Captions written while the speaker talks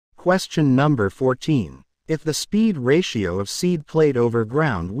Question number 14. If the speed ratio of seed plate over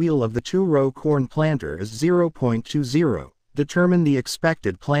ground wheel of the 2-row corn planter is 0.20, determine the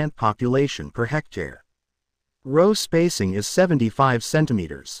expected plant population per hectare. Row spacing is 75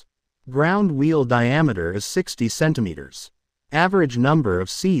 centimeters. Ground wheel diameter is 60 centimeters. Average number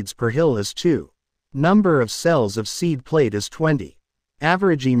of seeds per hill is 2. Number of cells of seed plate is 20.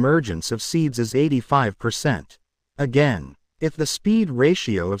 Average emergence of seeds is 85%. Again, if the speed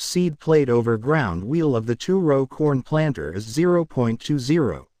ratio of seed plate over ground wheel of the 2-row corn planter is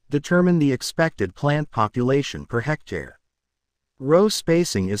 0.20, determine the expected plant population per hectare. Row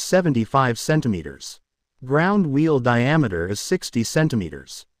spacing is 75 centimeters. Ground wheel diameter is 60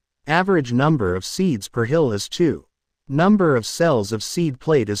 centimeters. Average number of seeds per hill is 2. Number of cells of seed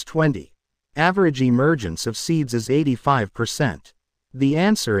plate is 20. Average emergence of seeds is 85%. The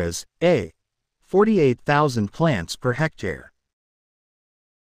answer is A. 48,000 plants per hectare.